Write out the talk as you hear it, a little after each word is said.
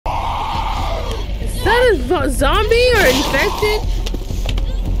that a zombie or infected?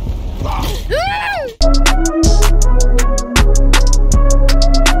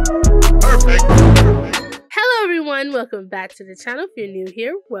 Hello everyone, welcome back to the channel. If you're new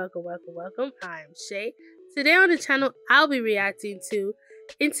here, welcome. I'm Shay. Today on the channel, I'll be reacting to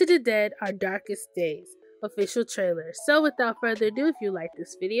Into the Dead, Our Darkest Days official trailer. So without further ado, if you like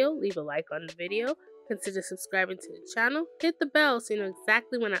this video, leave a like on the video, consider subscribing to the channel, hit the bell so you know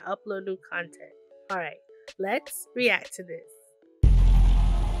exactly when I upload new content. Alright, let's react to this.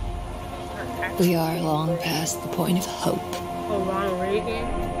 We are long past the point of hope. Oh, Ronald Reagan.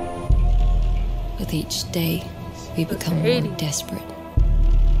 With each day, we become more desperate.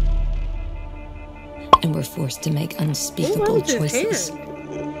 And we're forced to make unspeakable choices.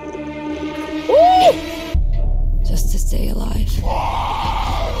 Just to stay alive.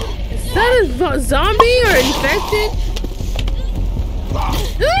 Is that a zombie or infected?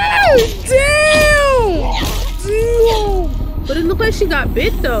 Damn! But it looked like she got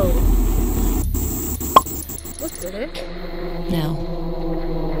bit though. What the heck? Now,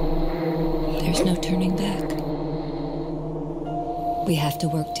 there's no turning back. We have to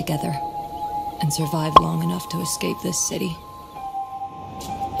work together and survive long enough to escape this city.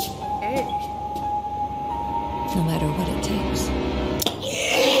 Hey. No matter what it takes.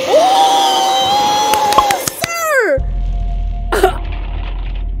 Oh, sir!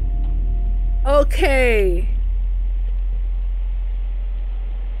 Okay.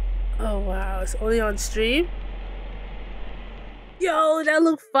 Oh wow, it's only on stream? Yo, that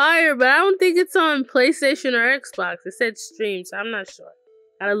looked fire, but I don't think it's on PlayStation or Xbox. It said stream, so I'm not sure.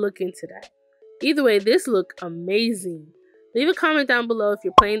 Gotta look into that. Either way, this looked amazing. Leave a comment down below if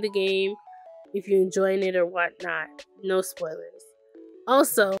you're playing the game, if you're enjoying it or whatnot. No spoilers.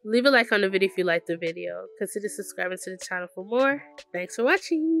 Also, leave a like on the video if you liked the video. Consider subscribing to the channel for more. Thanks for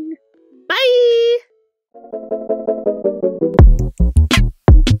watching. Bye!